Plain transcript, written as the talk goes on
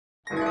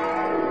Hey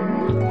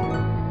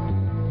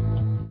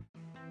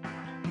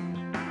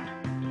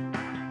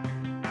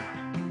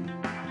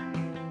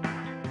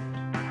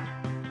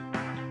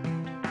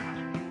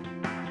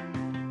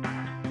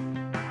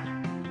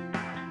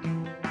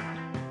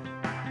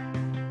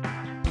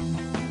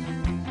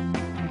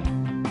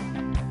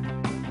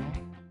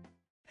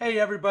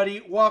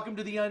everybody, welcome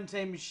to The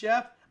Untamed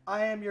Chef.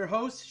 I am your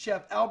host,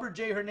 Chef Albert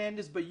J.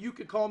 Hernandez, but you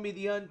could call me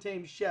The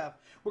Untamed Chef.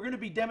 We're going to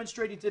be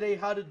demonstrating today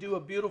how to do a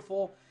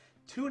beautiful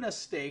tuna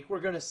steak. We're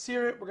going to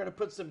sear it, we're going to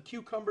put some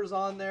cucumbers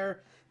on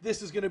there.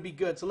 This is going to be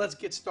good, so let's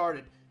get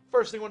started.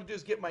 First thing I want to do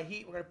is get my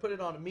heat. We're going to put it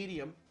on a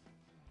medium.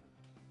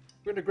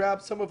 We're going to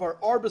grab some of our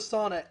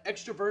Arbasana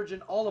extra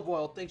virgin olive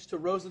oil thanks to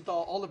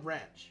Rosenthal Olive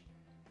Ranch.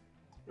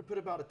 We're going to put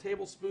about a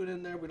tablespoon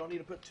in there. We don't need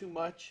to put too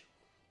much.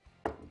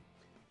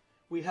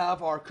 We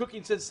have our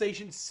Cooking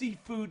Sensation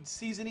seafood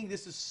seasoning.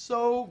 This is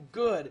so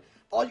good.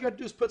 All you got to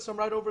do is put some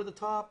right over the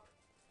top.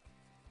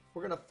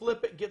 We're going to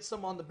flip it, get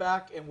some on the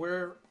back, and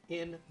we're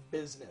in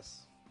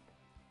business.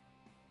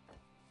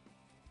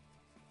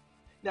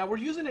 Now, we're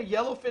using a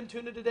yellowfin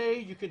tuna today.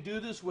 You can do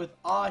this with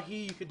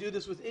ahi. You can do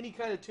this with any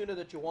kind of tuna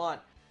that you want.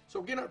 So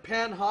we're getting our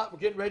pan hot. We're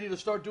getting ready to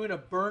start doing a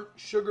burnt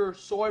sugar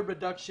soy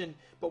reduction,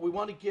 but we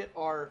want to get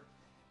our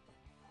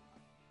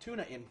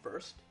tuna in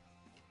first.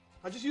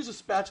 I just use a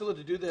spatula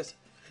to do this.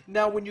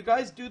 Now, when you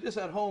guys do this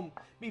at home,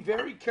 be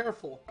very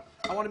careful.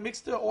 I want to mix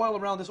the oil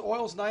around. This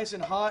oil's nice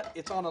and hot.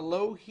 It's on a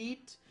low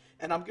heat,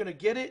 and I'm going to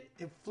get it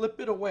and flip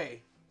it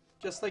away,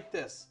 just like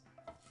this.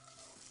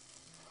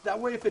 That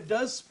way, if it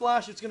does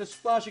splash, it's going to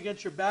splash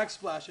against your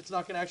backsplash. It's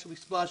not going to actually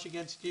splash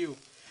against you.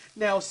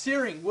 Now,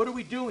 searing, what are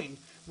we doing?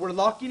 We're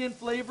locking in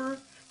flavor.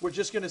 We're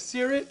just going to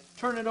sear it,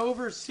 turn it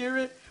over, sear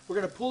it. We're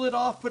going to pull it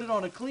off, put it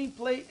on a clean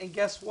plate, and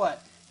guess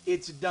what?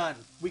 It's done.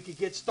 We could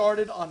get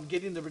started on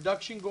getting the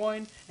reduction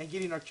going and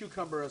getting our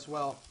cucumber as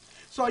well.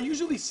 So I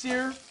usually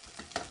sear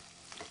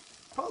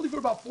probably for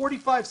about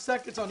 45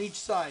 seconds on each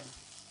side.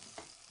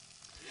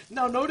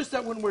 Now notice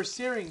that when we're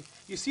searing,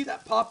 you see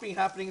that popping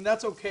happening, and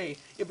that's okay.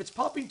 If it's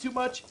popping too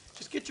much,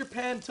 just get your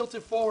pan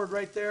tilted forward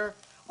right there.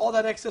 All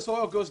that excess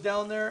oil goes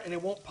down there and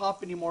it won't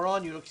pop anymore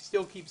on you. It'll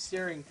still keep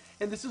searing.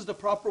 And this is the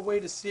proper way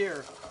to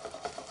sear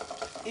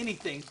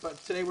anything,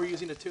 but today we're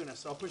using a tuna,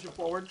 so I'll push it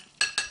forward.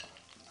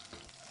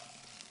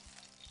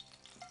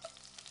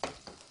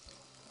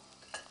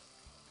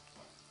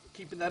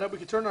 Keeping that up. We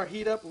can turn our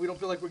heat up, but we don't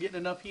feel like we're getting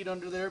enough heat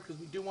under there because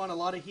we do want a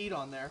lot of heat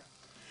on there.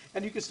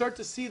 And you can start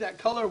to see that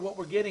color of what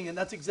we're getting, and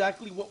that's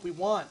exactly what we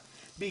want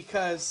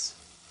because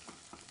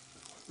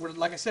we're,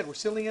 like I said, we're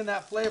sealing in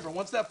that flavor.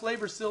 Once that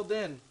flavor's sealed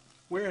in,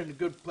 we're in a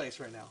good place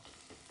right now.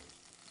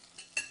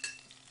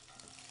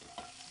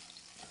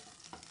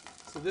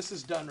 So this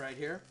is done right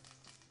here.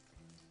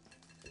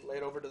 Lay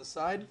it over to the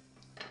side.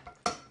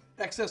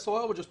 Excess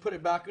oil, we'll just put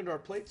it back into our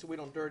plate so we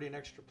don't dirty an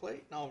extra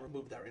plate. Now I'll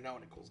remove that right now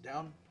when it cools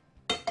down.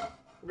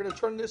 We're going to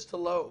turn this to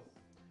low.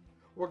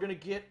 We're going to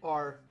get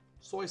our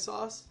soy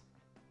sauce.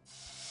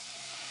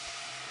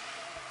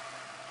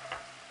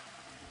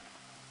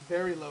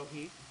 Very low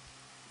heat.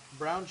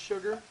 Brown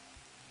sugar.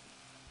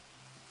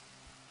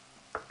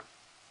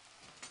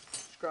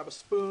 Just grab a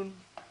spoon.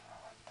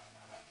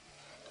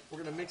 We're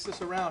going to mix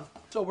this around.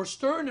 So we're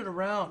stirring it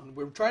around.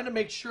 We're trying to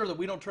make sure that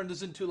we don't turn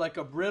this into like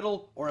a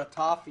brittle or a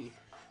toffee.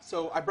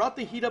 So I brought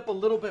the heat up a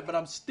little bit, but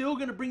I'm still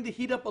going to bring the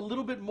heat up a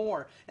little bit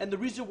more. And the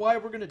reason why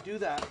we're going to do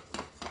that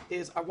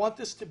is I want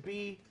this to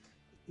be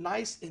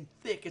nice and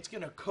thick. It's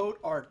going to coat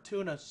our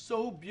tuna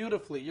so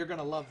beautifully. You're going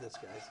to love this,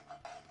 guys.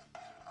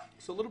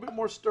 So a little bit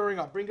more stirring.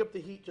 I'll bring up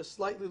the heat just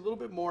slightly, a little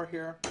bit more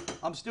here.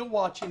 I'm still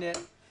watching it,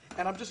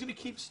 and I'm just going to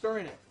keep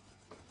stirring it.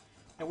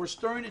 And we're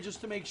stirring it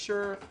just to make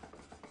sure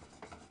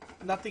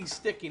nothing's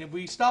sticking. If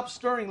we stop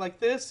stirring like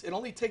this, it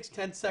only takes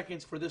 10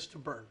 seconds for this to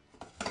burn.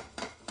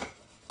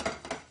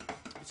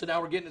 So now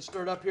we're getting it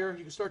stirred up here.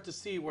 You can start to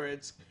see where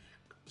it's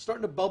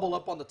starting to bubble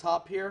up on the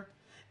top here.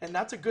 And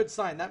that's a good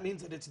sign. That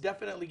means that it's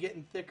definitely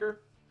getting thicker.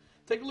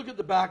 Take a look at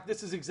the back.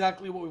 This is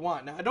exactly what we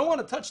want. Now, I don't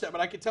want to touch that,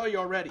 but I can tell you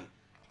already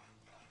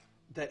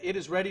that it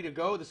is ready to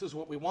go. This is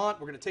what we want.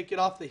 We're going to take it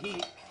off the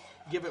heat,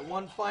 give it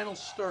one final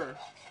stir.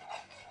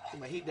 Put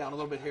my heat down a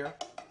little bit here.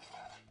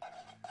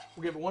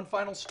 We'll give it one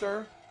final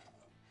stir.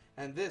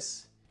 And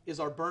this is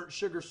our burnt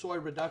sugar soy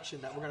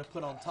reduction that we're going to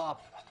put on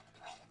top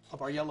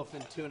of our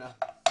yellowfin tuna.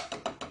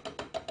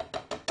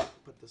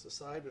 Put this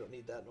aside. We don't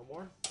need that no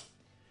more.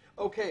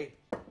 Okay.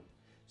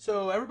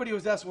 So everybody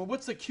was asking, well,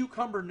 what's the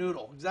cucumber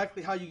noodle?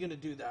 Exactly how are you going to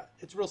do that?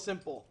 It's real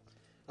simple.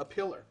 A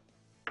pillar.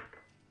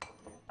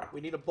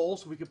 We need a bowl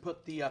so we can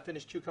put the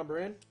finished cucumber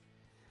in.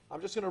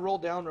 I'm just going to roll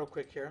down real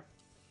quick here.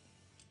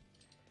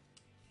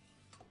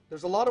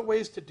 There's a lot of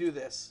ways to do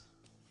this.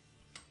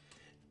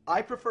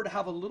 I prefer to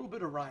have a little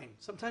bit of rind.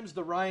 Sometimes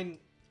the rind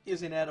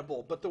isn't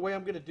edible, but the way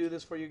I'm going to do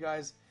this for you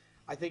guys,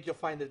 I think you'll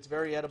find that it's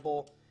very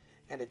edible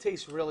and it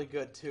tastes really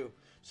good too.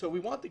 So we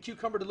want the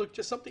cucumber to look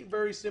just something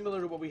very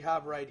similar to what we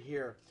have right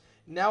here.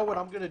 Now what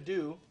I'm going to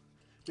do,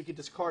 we can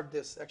discard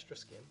this extra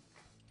skin.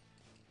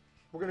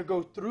 We're going to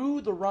go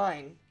through the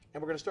rind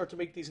and we're going to start to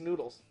make these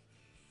noodles.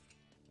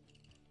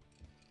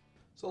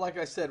 So like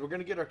I said, we're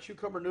going to get our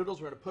cucumber noodles.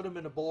 We're going to put them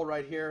in a bowl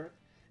right here.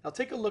 Now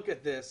take a look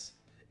at this.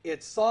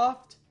 It's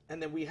soft,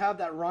 and then we have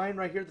that rind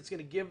right here that's going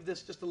to give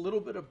this just a little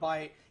bit of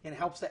bite and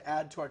helps to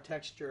add to our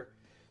texture.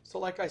 So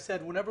like I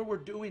said, whenever we're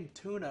doing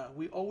tuna,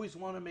 we always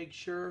want to make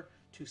sure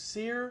to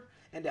sear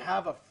and to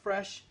have a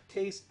fresh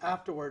taste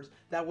afterwards.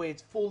 That way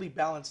it's fully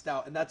balanced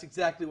out, and that's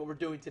exactly what we're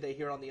doing today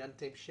here on The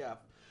Untamed Chef.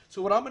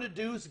 So what I'm going to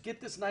do is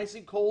get this nice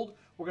and cold.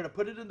 We're going to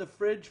put it in the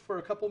fridge for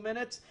a couple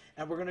minutes,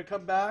 and we're going to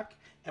come back,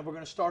 and we're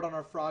going to start on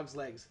our frog's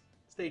legs.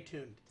 Stay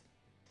tuned.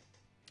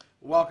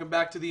 Welcome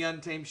back to The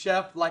Untamed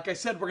Chef. Like I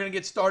said, we're going to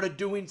get started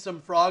doing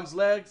some frog's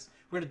legs.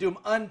 We're going to do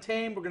them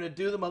untamed. We're going to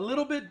do them a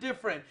little bit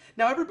different.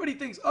 Now, everybody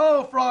thinks,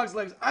 oh, frog's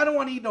legs. I don't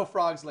want to eat no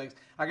frog's legs.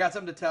 I got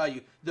something to tell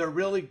you. They're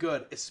really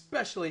good,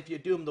 especially if you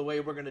do them the way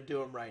we're going to do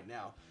them right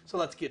now. So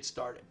let's get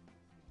started.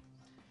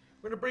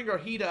 We're going to bring our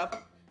heat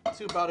up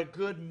to about a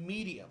good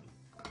medium.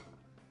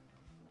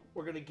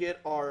 We're going to get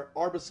our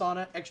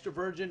Arbasana extra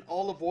virgin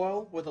olive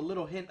oil with a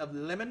little hint of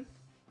lemon.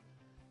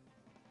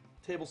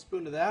 A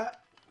tablespoon of that.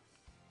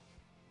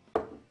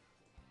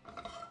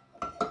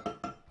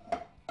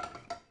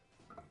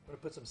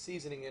 Put some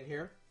seasoning in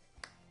here.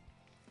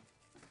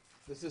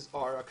 This is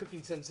our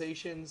Cooking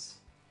Sensations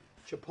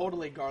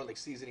Chipotle garlic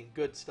seasoning.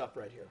 Good stuff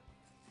right here.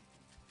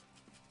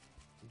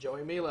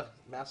 Joey Mila,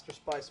 master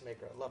spice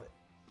maker. I love it.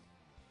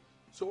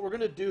 So what we're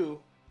going to do,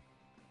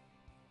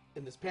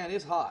 and this pan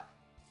is hot,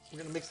 we're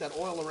going to mix that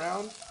oil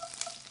around.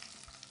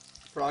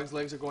 Frog's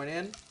legs are going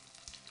in.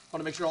 I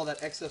want to make sure all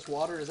that excess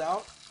water is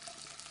out.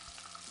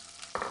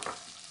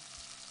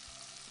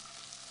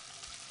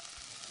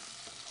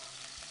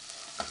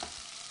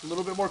 A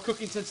little bit more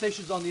Cooking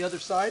Sensations on the other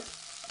side.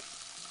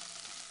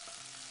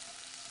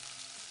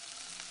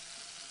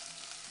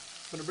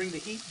 I'm going to bring the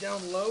heat down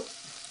low.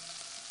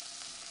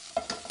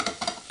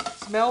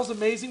 Smells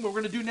amazing. What we're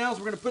going to do now is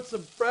we're going to put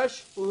some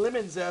fresh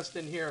lemon zest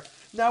in here.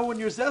 Now, when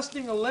you're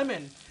zesting a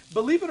lemon,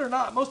 believe it or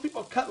not, most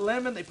people cut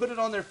lemon, they put it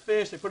on their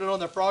fish, they put it on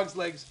their frog's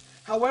legs.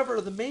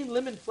 However, the main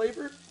lemon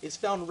flavor is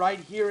found right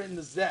here in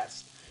the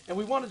zest. And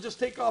we want to just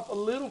take off a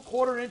little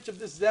 1/4 inch of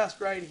this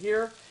zest right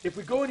here. If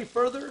we go any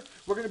further,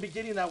 we're going to be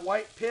getting that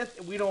white pith,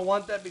 and we don't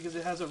want that because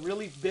it has a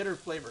really bitter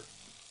flavor.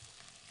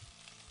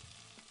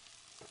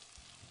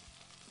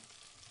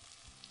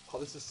 Oh,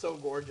 this is so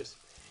gorgeous.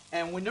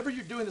 And whenever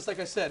you're doing this, like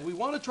I said, we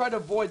want to try to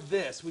avoid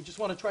this. We just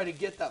want to try to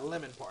get that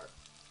lemon part.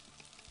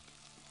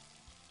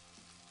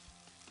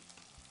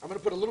 I'm going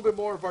to put a little bit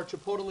more of our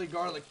chipotle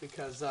garlic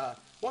because I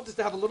want this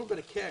to have a little bit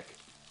of kick.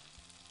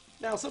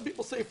 Now, some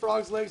people say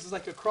frog's legs is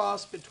like a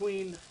cross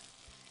between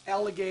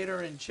alligator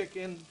and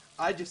chicken.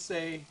 I just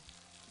say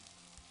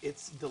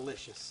it's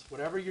delicious.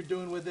 Whatever you're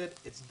doing with it,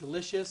 it's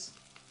delicious.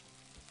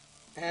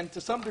 And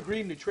to some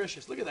degree,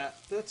 nutritious. Look at that.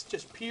 That's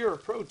just pure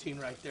protein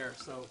right there.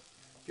 So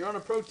if you're on a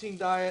protein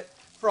diet,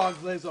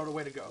 frog's legs are the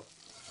way to go.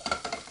 I'm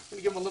going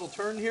to give them a little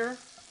turn here.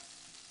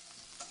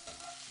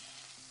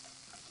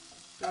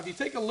 Now, if you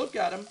take a look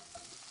at them,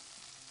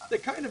 they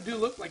kind of do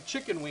look like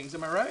chicken wings.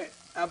 Am I right?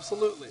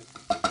 Absolutely.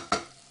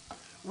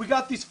 We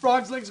got these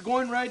frog's legs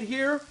going right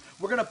here.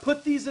 We're going to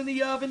put these in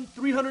the oven,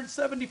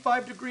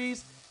 375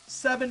 degrees,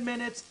 7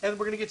 minutes, and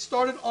we're going to get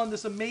started on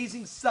this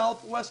amazing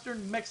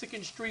southwestern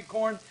Mexican street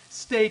corn.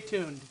 Stay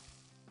tuned.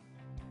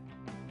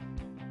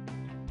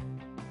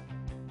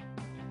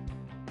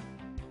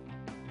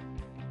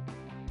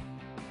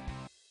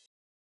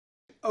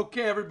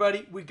 Okay,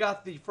 everybody, we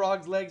got the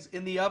frog's legs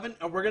in the oven,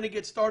 and we're going to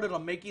get started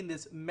on making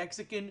this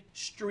Mexican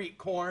street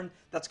corn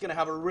that's going to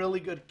have a really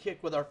good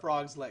kick with our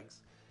frog's legs.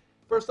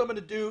 First I'm going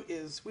to do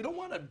is, we don't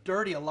want to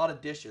dirty a lot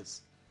of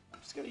dishes. I'm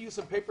just going to use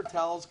some paper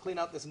towels, clean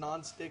out this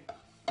non-stick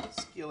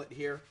skillet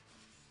here.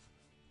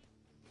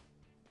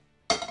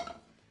 A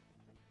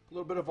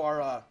little bit of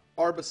our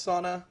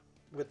Arbasana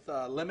with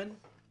lemon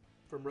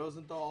from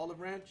Rosenthal Olive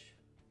Ranch.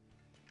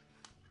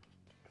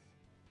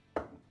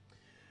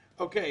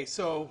 Okay,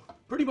 so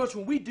pretty much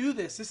when we do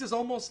this, this is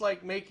almost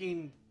like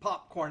making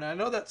popcorn. I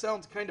know that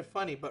sounds kind of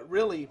funny, but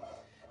really,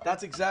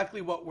 that's exactly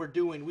what we're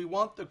doing. We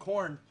want the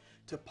corn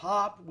to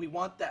pop. We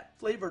want that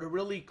flavor to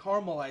really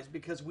caramelize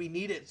because we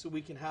need it so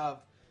we can have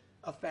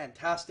a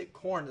fantastic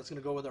corn that's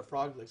going to go with our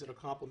frog legs. It'll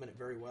complement it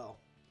very well.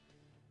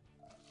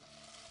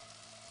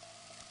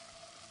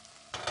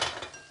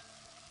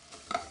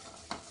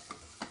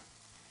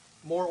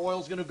 More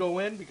oil is going to go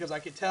in because I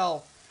could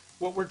tell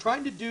what we're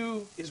trying to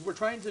do is we're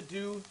trying to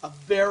do a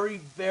very,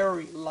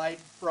 very light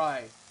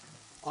fry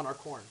on our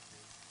corn.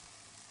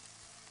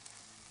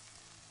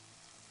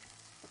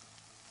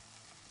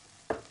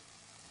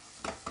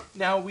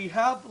 Now we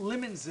have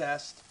lemon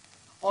zest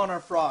on our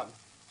frog,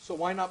 so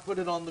why not put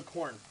it on the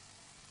corn?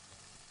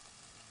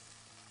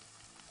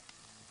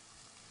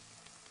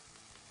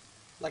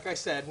 Like I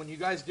said, when you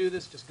guys do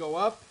this, just go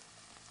up,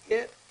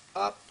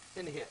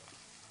 and hit.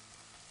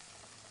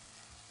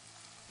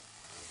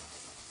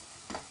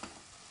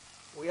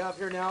 What we have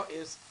here now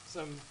is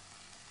some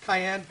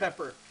cayenne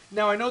pepper.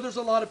 Now I know there's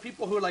a lot of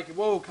people who are like,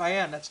 whoa,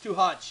 cayenne, that's too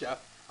hot,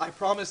 chef. I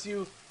promise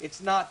you, it's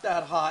not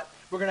that hot.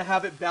 We're going to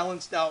have it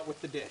balanced out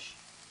with the dish.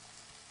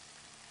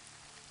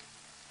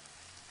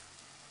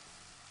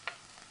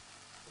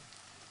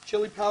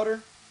 chili powder.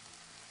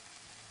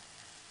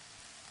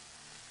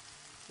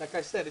 Like I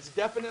said, it's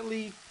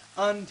definitely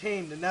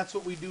untamed, and that's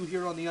what we do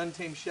here on the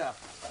Untamed Chef.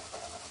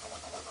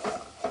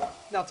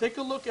 Now take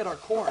a look at our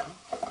corn.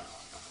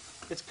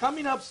 It's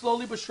coming up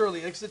slowly but surely.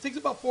 It takes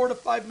about 4 to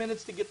 5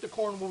 minutes to get the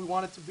corn where we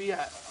want it to be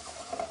at.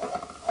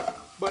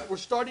 But we're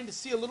starting to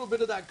see a little bit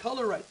of that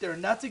color right there,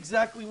 and that's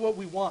exactly what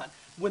we want.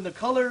 When the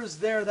color is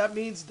there, that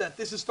means that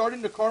this is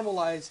starting to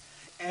caramelize,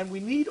 and we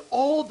need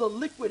all the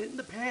liquid in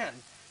the pan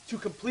to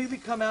completely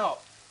come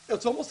out.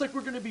 It's almost like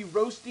we're going to be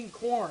roasting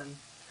corn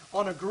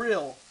on a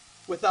grill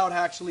without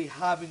actually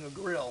having a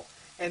grill.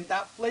 And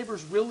that flavor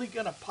is really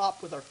going to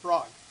pop with our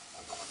frog.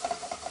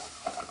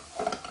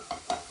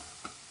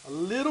 A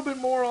little bit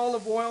more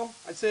olive oil.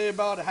 I'd say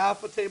about a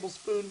half a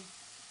tablespoon.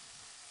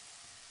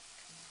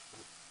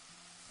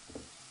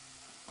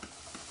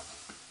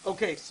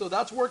 Okay, so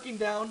that's working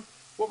down.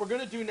 What we're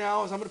going to do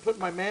now is I'm going to put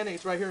my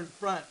mayonnaise right here in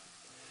front.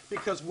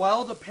 Because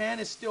while the pan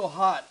is still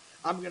hot,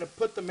 I'm going to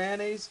put the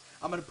mayonnaise.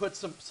 I'm going to put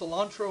some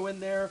cilantro in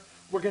there.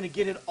 We're going to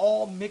get it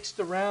all mixed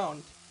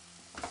around.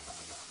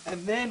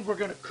 And then we're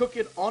going to cook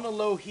it on a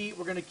low heat.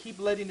 We're going to keep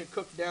letting it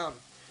cook down.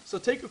 So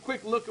take a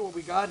quick look at what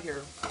we got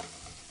here.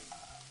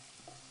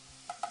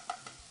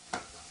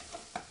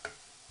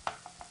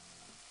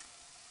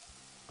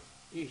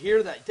 You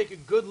hear that? Take a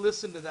good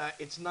listen to that.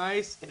 It's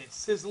nice and it's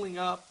sizzling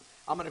up.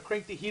 I'm going to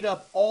crank the heat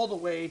up all the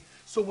way.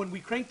 So when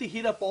we crank the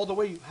heat up all the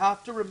way, you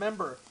have to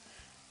remember,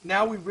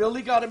 now we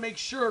really got to make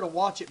sure to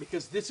watch it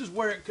because this is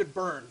where it could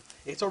burn.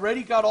 It's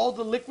already got all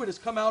the liquid has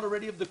come out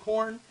already of the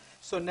corn.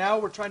 So now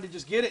we're trying to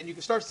just get it. And you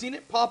can start seeing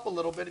it pop a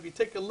little bit. If you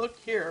take a look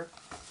here,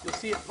 you'll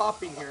see it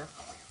popping here.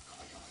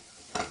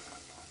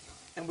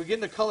 And we're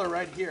getting the color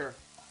right here.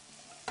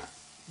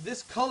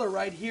 This color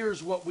right here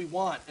is what we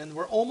want. And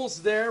we're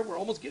almost there. We're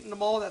almost getting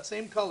them all that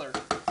same color.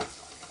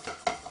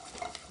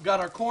 Got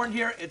our corn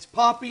here. It's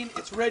popping.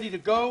 It's ready to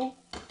go.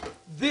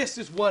 This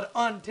is what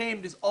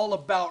Untamed is all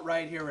about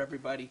right here,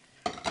 everybody.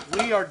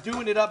 We are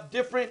doing it up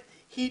different.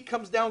 Heat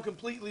comes down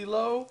completely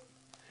low.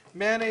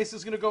 Mayonnaise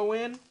is going to go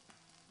in.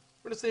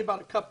 We're going to say about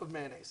a cup of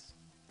mayonnaise.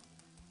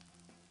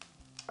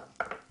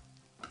 We're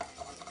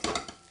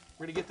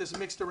going to get this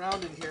mixed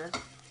around in here.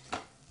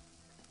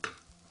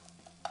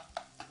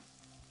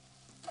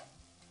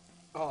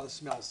 Oh, this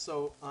smells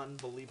so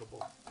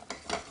unbelievable.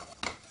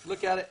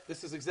 Look at it.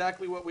 This is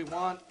exactly what we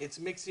want. It's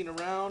mixing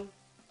around.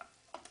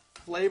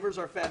 Flavors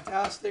are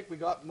fantastic. We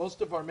got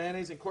most of our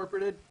mayonnaise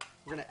incorporated.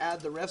 We're going to add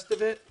the rest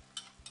of it.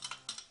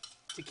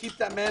 To keep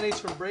that mayonnaise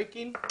from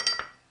breaking,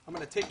 I'm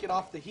going to take it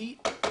off the heat.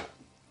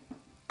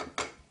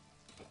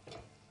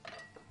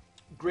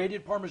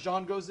 Grated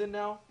Parmesan goes in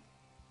now.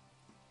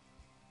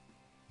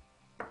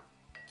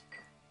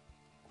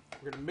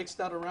 We're going to mix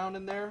that around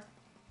in there.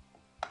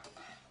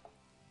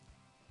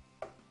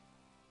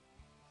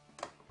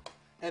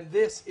 And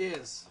this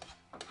is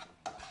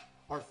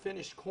our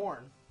finished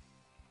corn.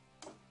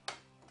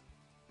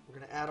 We're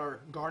going to add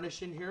our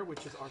garnish in here,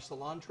 which is our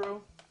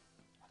cilantro.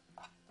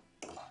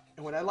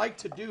 And what I like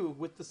to do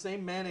with the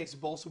same mayonnaise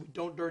bowl so we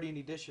don't dirty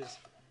any dishes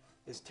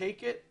is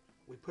take it,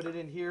 we put it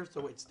in here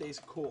so it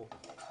stays cool.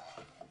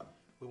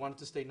 We want it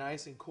to stay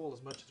nice and cool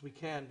as much as we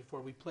can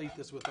before we plate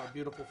this with our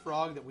beautiful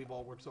frog that we've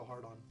all worked so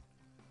hard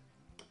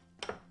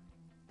on.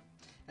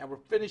 And we're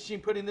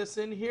finishing putting this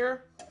in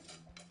here.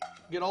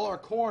 Get all our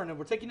corn, and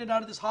we're taking it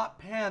out of this hot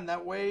pan.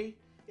 That way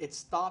it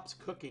stops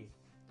cooking.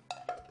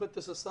 Put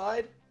this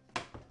aside.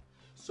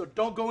 So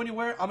don't go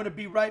anywhere. I'm going to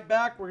be right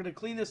back. We're going to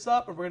clean this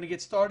up, and we're going to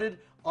get started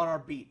on our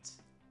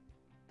beets.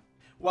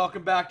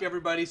 Welcome back,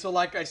 everybody. So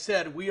like I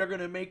said, we are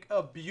going to make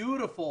a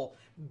beautiful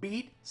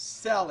beet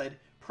salad.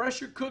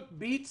 Pressure cooked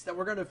beets that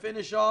we're going to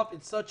finish off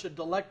in such a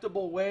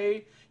delectable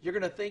way. You're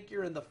going to think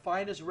you're in the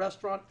finest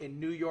restaurant in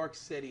New York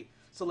City.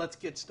 So let's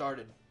get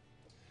started.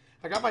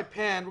 I got my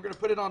pan. We're going to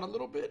put it on a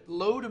little bit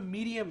low to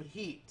medium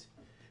heat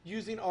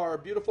using our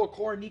beautiful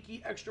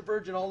Koroniki extra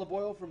virgin olive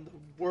oil from the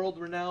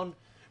world-renowned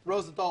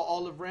Rosenthal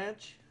Olive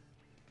Ranch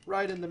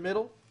right in the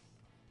middle.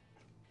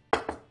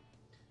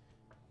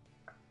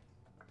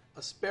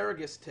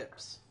 Asparagus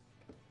tips.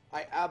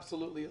 I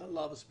absolutely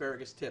love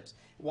asparagus tips.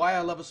 Why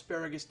I love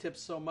asparagus tips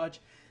so much,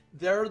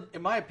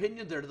 in my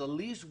opinion, they're the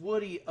least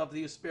woody of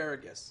the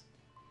asparagus.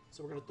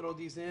 So we're going to throw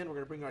these in. We're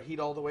going to bring our heat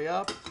all the way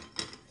up.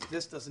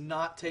 This does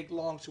not take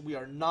long, so we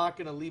are not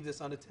going to leave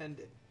this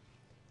unattended.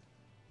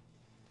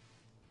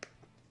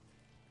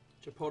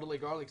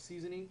 Chipotle garlic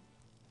seasoning.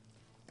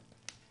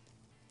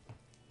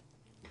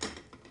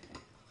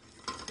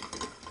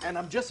 And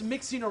I'm just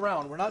mixing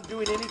around. We're not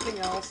doing anything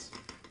else.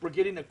 We're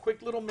getting a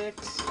quick little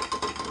mix.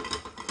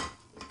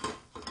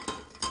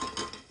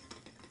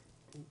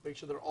 Make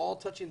sure they're all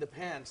touching the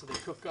pan so they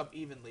cook up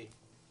evenly.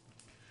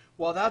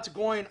 While that's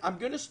going, I'm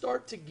going to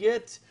start to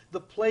get the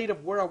plate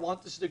of where I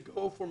want this to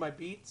go for my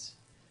beets.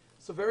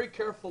 So very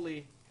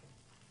carefully,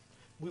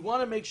 we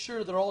want to make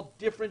sure they're all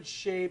different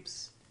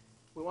shapes.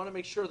 We want to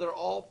make sure they're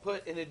all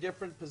put in a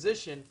different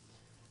position.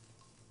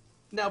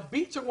 Now,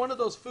 beets are one of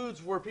those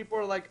foods where people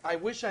are like, I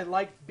wish I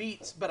liked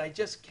beets, but I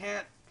just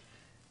can't.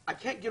 I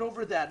can't get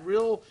over that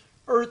real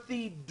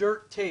earthy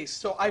dirt taste.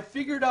 So I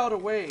figured out a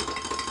way,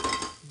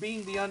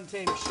 being the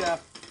Untamed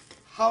Chef,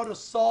 how to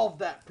solve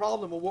that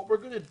problem. And what we're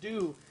going to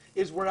do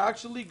is we're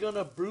actually going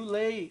to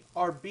brulee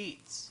our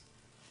beets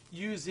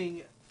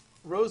using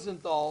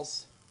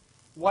Rosenthal's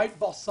white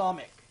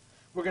balsamic.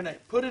 We're going to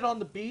put it on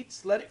the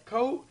beets, let it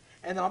coat,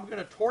 and then I'm going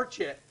to torch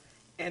it.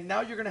 And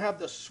now you're going to have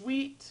the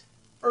sweet,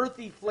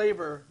 earthy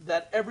flavor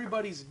that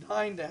everybody's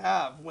dying to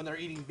have when they're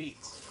eating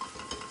beets.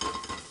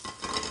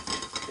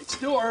 It's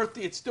still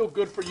earthy, it's still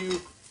good for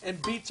you,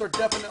 and beets are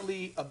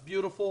definitely a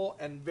beautiful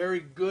and very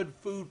good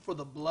food for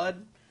the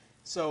blood.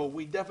 So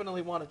we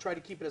definitely want to try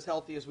to keep it as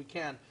healthy as we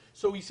can.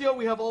 So we see how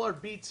we have all our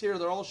beets here.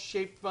 They're all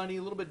shaped funny,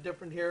 a little bit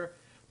different here.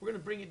 We're going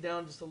to bring it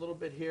down just a little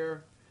bit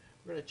here.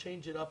 We're going to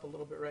change it up a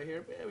little bit right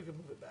here. Yeah, we can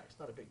move it back. It's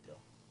not a big deal.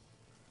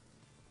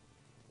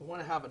 We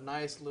want to have a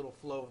nice little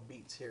flow of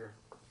beets here.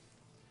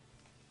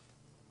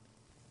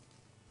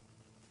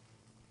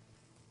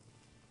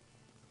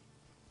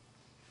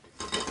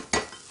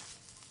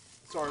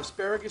 So our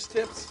asparagus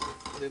tips,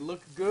 they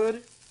look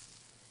good,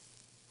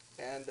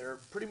 and they're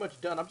pretty much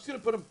done. I'm just going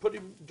to put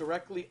them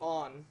directly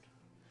on, and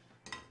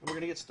we're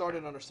going to get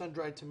started on our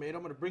sun-dried tomato.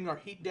 I'm going to bring our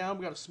heat down.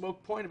 We got a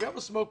smoke point. If you have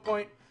a smoke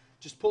point,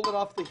 just pull it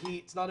off the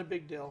heat. It's not a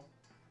big deal.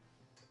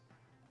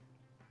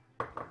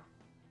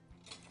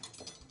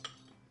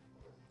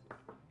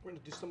 We're going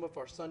to do some of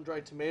our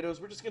sun-dried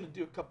tomatoes. We're just going to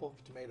do a couple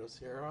of tomatoes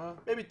here.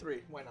 Maybe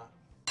 3. Why not?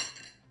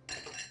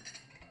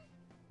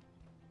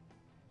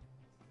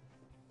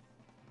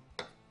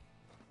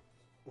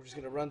 We're just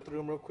going to run through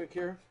them real quick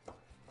here.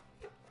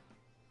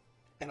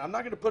 And I'm not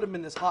going to put them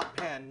in this hot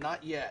pan,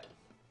 not yet.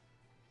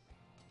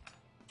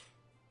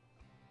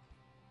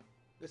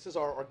 This is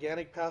our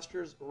Organic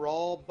Pastures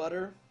raw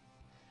butter.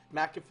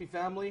 McAfee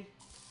family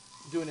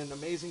doing an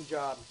amazing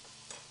job.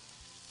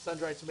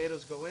 Sun-dried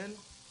tomatoes go in.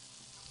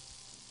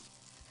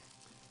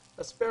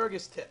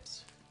 Asparagus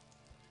tips.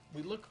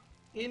 We look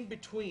in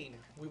between.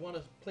 We want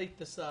to plate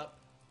this up.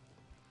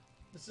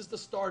 This is the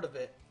start of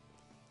it.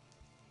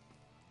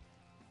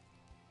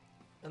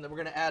 And then we're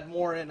going to add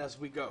more in as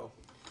we go.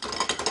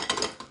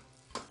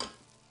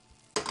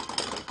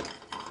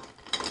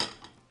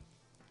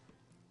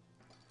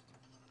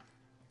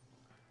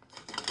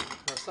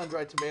 Our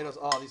sun-dried tomatoes,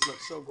 oh, these look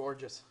so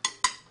gorgeous.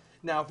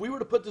 Now, if we were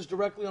to put this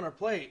directly on our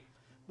plate,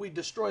 we'd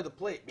destroy the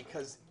plate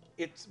because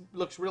it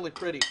looks really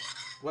pretty.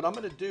 What I'm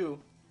going to do,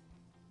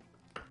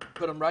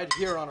 put them right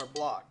here on our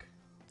block.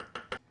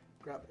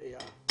 Grab a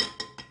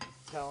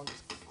towel and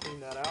just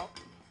clean that out.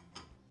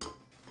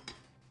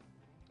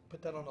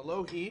 Put that on a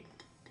low heat.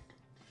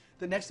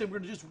 The next thing we're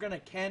going to do is we're going to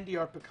candy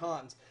our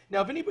pecans.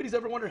 Now, if anybody's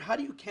ever wondered, how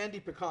do you candy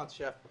pecans,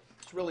 Chef?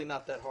 It's really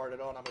not that hard at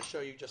all, and I'm going to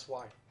show you just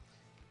why.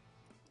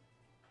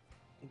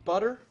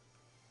 Butter.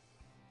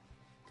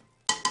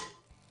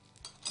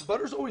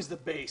 Butter's always the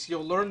base.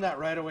 You'll learn that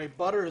right away.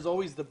 Butter is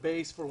always the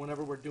base for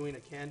whenever we're doing a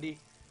candy.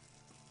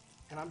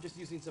 And I'm just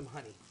using some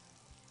honey.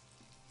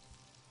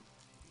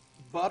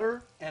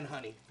 Butter and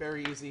honey.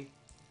 Very easy.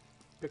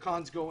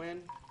 Pecans go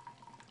in.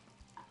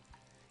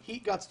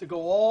 Heat got to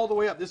go all the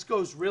way up. This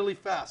goes really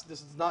fast.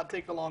 This does not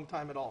take a long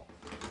time at all.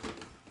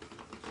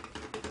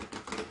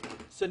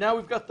 So now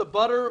we've got the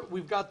butter,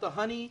 we've got the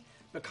honey.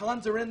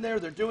 Pecans are in there.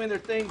 They're doing their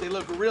thing. They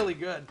look really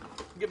good.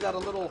 Give that a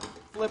little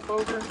flip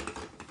over.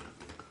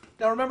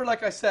 Now remember,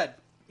 like I said,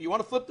 you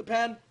want to flip the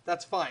pan,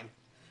 that's fine.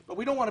 But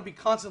we don't want to be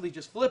constantly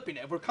just flipping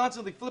it. If we're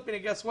constantly flipping it,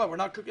 guess what? We're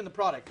not cooking the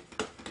product.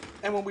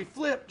 And when we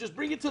flip, just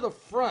bring it to the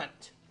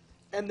front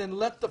and then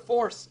let the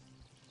force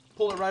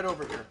pull it right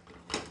over here.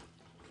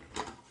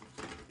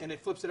 And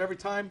it flips it every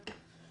time.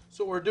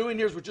 So what we're doing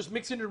here is we're just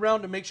mixing it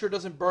around to make sure it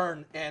doesn't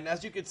burn. And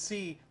as you can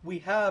see, we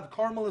have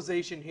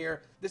caramelization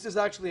here. This is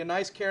actually a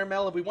nice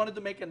caramel. If we wanted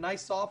to make a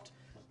nice soft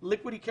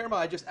liquidy caramel,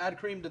 I just add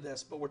cream to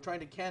this. But we're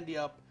trying to candy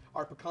up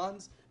our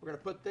pecans. We're going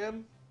to put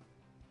them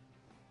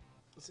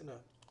in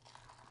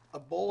a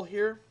bowl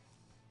here.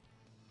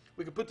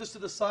 We can put this to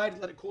the side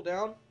and let it cool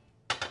down.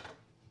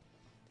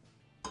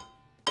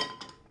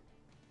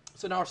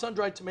 So now our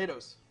sun-dried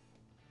tomatoes.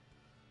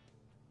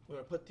 We're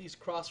going to put these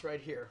cross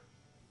right here.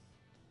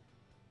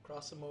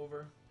 Cross them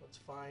over. That's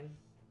fine.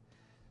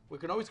 We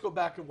can always go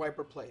back and wipe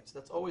our plates.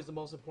 That's always the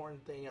most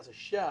important thing as a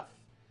chef,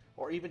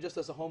 or even just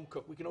as a home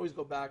cook. We can always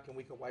go back and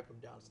we can wipe them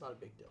down. It's not a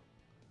big deal.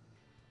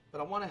 But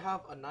I want to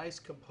have a nice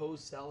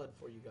composed salad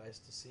for you guys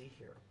to see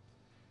here.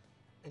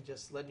 And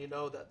just letting you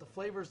know that the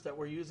flavors that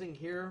we're using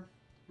here,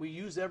 we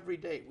use every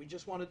day. We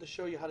just wanted to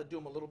show you how to do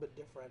them a little bit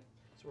different.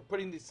 So we're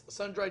putting these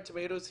sun-dried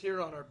tomatoes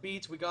here on our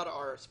beets. We got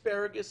our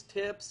asparagus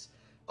tips.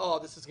 Oh,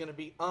 this is going to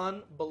be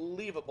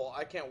unbelievable.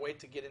 I can't wait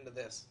to get into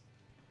this.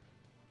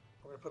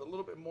 We're going to put a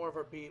little bit more of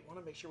our beet. I want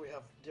to make sure we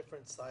have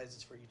different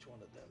sizes for each one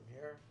of them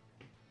here.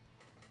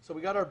 So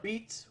we got our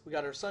beets, we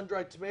got our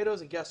sun-dried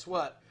tomatoes, and guess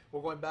what?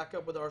 We're going back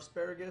up with our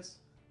asparagus.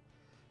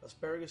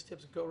 Asparagus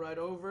tips go right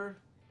over.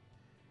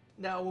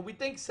 Now, when we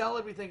think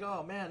salad, we think,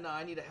 oh man, no,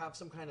 I need to have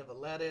some kind of a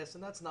lettuce,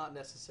 and that's not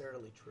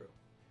necessarily true.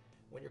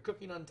 When you're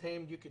cooking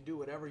Untamed, you can do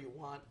whatever you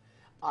want.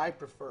 I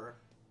prefer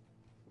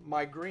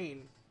my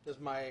green is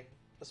my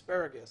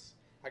asparagus,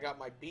 I got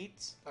my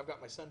beets. I've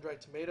got my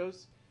sun-dried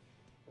tomatoes.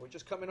 We're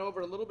just coming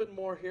over a little bit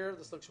more here.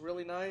 This looks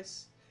really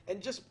nice.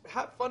 And just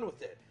have fun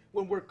with it.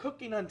 When we're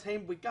cooking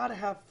Untamed, we got to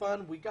have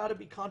fun. We got to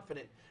be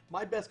confident.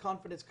 My best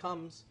confidence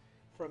comes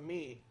from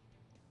me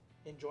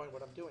enjoying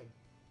what I'm doing.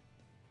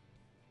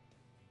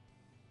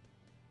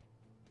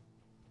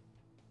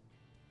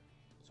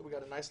 So we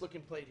got a nice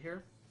looking plate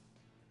here.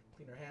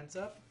 Clean our hands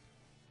up.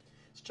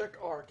 Let's check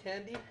our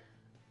candy.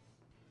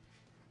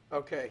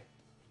 Okay,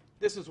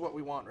 this is what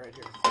we want right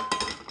here.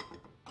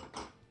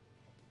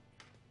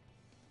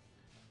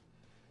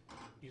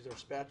 Use our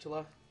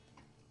spatula.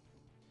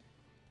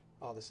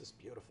 Oh, this is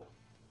beautiful.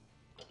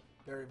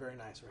 Very, very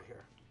nice right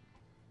here.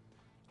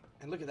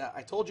 And look at that.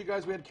 I told you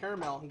guys we had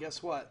caramel, and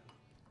guess what?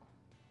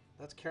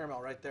 That's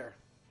caramel right there.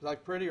 Is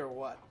that pretty or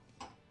what?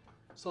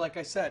 So like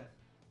I said,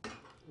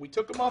 we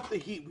took them off the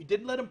heat. We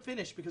didn't let them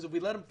finish, because if we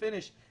let them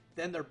finish,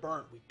 then they're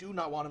burnt. We do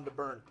not want them to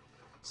burn.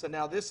 So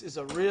now this is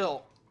a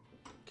real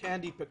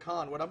candy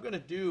pecan. What I'm going to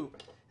do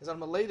is I'm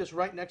going to lay this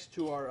right next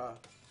to our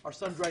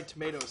sun-dried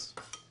tomatoes.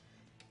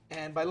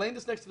 And by laying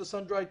this next to the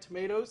sun-dried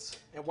tomatoes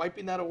and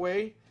wiping that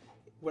away,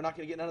 we're not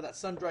going to get none of that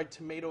sun-dried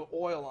tomato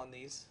oil on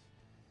these.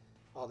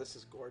 Oh, this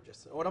is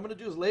gorgeous. And what I'm going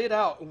to do is lay it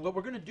out. And what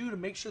we're going to do to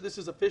make sure this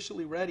is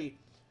officially ready,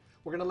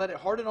 we're going to let it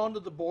harden onto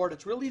the board.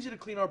 It's real easy to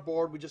clean our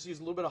board. We just use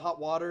a little bit of hot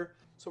water.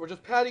 So we're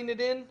just patting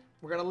it in.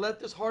 We're going to let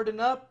this harden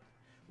up.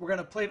 We're going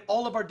to plate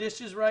all of our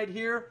dishes right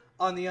here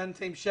on the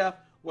Untamed Chef.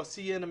 We'll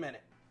see you in a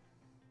minute.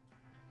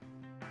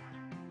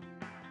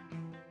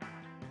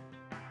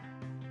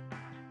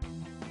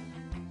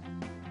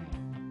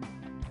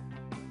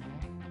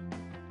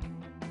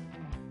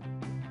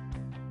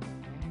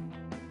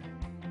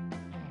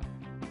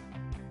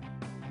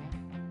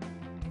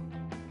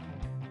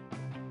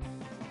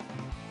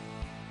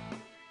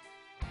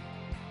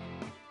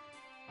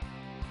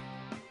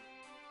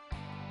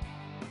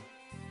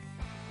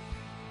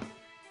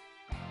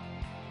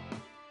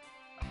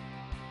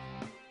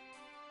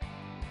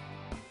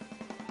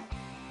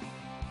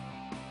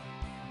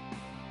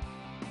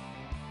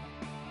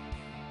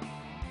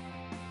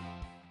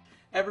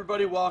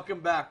 Everybody, welcome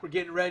back. We're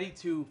getting ready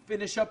to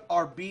finish up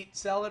our beet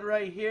salad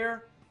right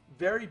here.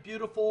 Very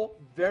beautiful,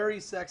 very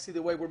sexy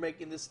the way we're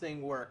making this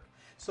thing work.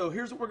 So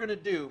here's what we're going to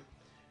do.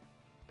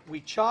 We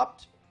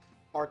chopped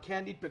our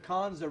candied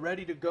pecans. They're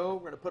ready to go.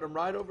 We're going to put them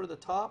right over the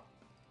top.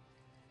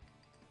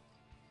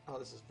 Oh,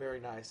 this is very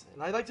nice.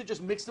 And I like to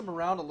just mix them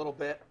around a little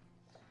bit.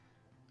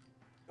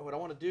 And what I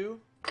want to do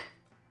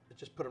is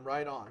just put them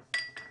right on.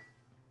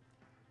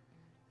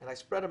 And I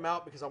spread them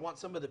out because I want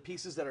some of the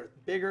pieces that are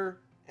bigger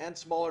and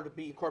smaller to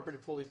be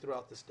incorporated fully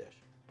throughout this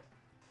dish.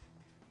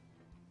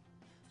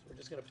 So we're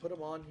just going to put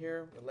them on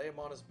here and lay them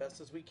on as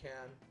best as we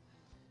can.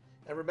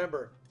 And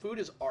remember, food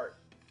is art.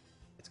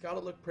 It's got to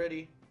look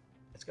pretty.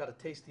 It's got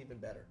to taste even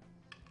better.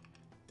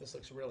 This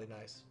looks really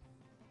nice.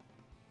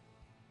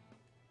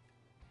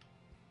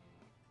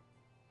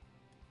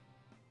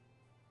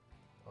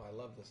 Oh, I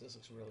love this. This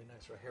looks really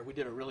nice right here. We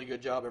did a really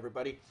good job,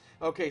 everybody.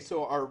 Okay,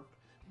 so our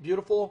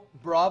beautiful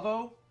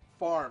Bravo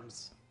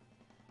Farms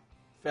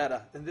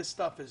feta, and this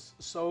stuff is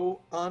so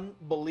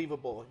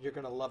unbelievable. You're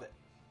gonna love it.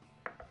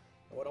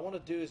 And what I want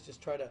to do is just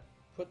try to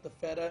put the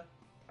feta,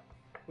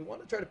 we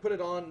want to try to put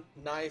it on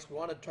nice. We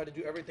want to try to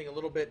do everything a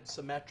little bit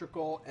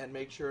symmetrical and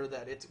make sure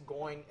that it's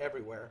going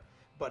everywhere,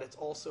 but it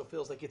also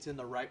feels like it's in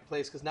the right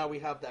place, because now we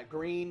have that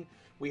green,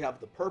 we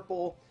have the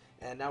purple,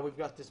 and now we've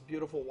got this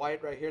beautiful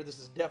white right here. This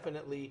is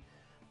definitely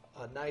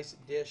a nice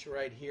dish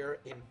right here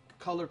in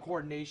color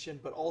coordination,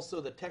 but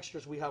also the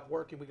textures we have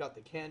working. We got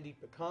the candied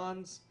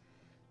pecans.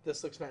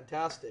 This looks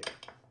fantastic.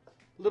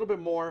 A little bit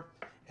more,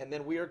 and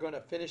then we are going to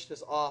finish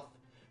this off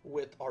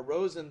with our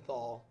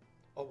Rosenthal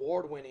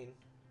award-winning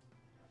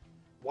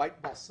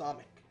white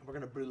balsamic. And we're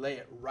going to brulee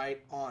it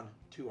right on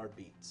to our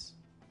beets.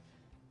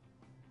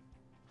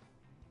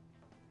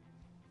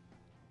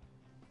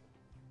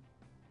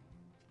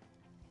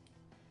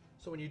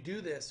 So when you do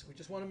this, we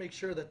just want to make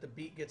sure that the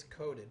beet gets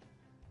coated.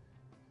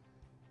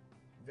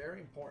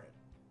 Very important,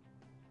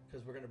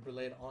 because we're going to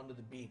brulee it onto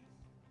the beet.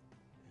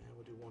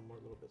 We'll do one more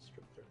little bit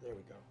strip there. There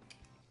we go.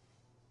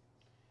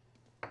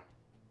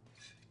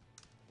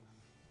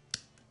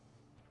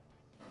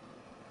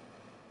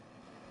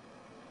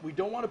 We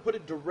don't want to put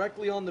it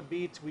directly on the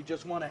beets. We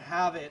just want to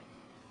have it.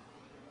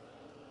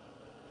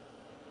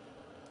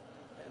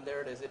 And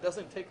there it is. It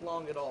doesn't take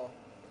long at all.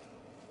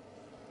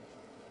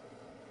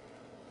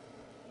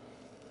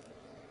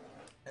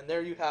 And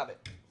there you have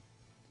it.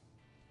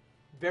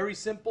 Very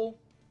simple,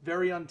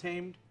 very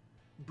untamed.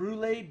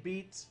 Brulee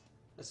beets,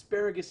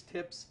 asparagus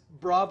tips,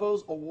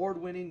 Bravo's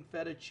award-winning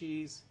feta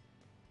cheese.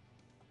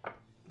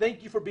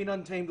 Thank you for being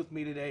untamed with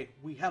me today.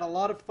 We had a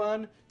lot of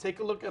fun. Take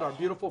a look at our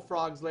beautiful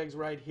frog's legs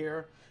right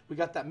here. We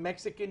got that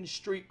Mexican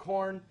street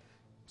corn,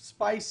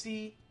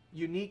 spicy,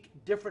 unique,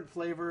 different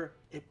flavor.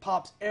 It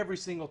pops every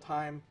single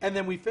time. And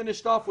then we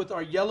finished off with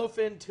our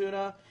yellowfin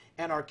tuna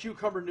and our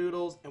cucumber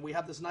noodles, and we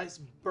have this nice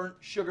burnt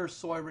sugar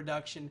soy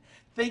reduction.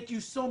 Thank you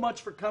so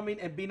much for coming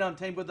and being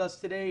Untamed with us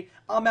today.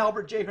 I'm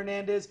Albert J.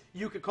 Hernandez.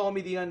 You could call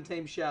me the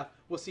Untamed Chef.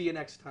 We'll see you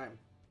next time.